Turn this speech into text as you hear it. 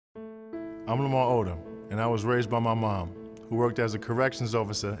I'm Lamar Odom, and I was raised by my mom, who worked as a corrections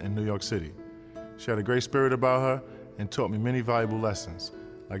officer in New York City. She had a great spirit about her and taught me many valuable lessons,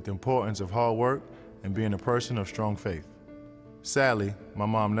 like the importance of hard work and being a person of strong faith. Sadly, my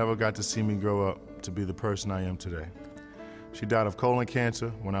mom never got to see me grow up to be the person I am today. She died of colon cancer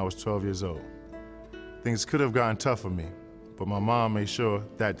when I was 12 years old. Things could have gotten tough for me, but my mom made sure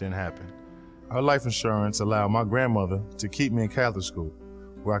that didn't happen. Her life insurance allowed my grandmother to keep me in Catholic school,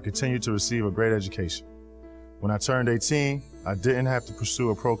 where I continued to receive a great education. When I turned 18, I didn't have to pursue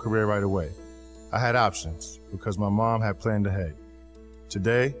a pro career right away. I had options because my mom had planned ahead.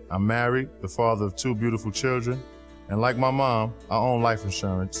 Today, I'm married, the father of 2 beautiful children, and like my mom, I own life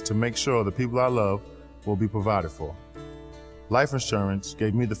insurance to make sure the people I love will be provided for. Life insurance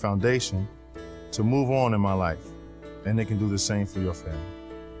gave me the foundation to move on in my life, and it can do the same for your family.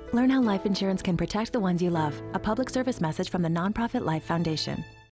 Learn how life insurance can protect the ones you love. A public service message from the nonprofit Life Foundation.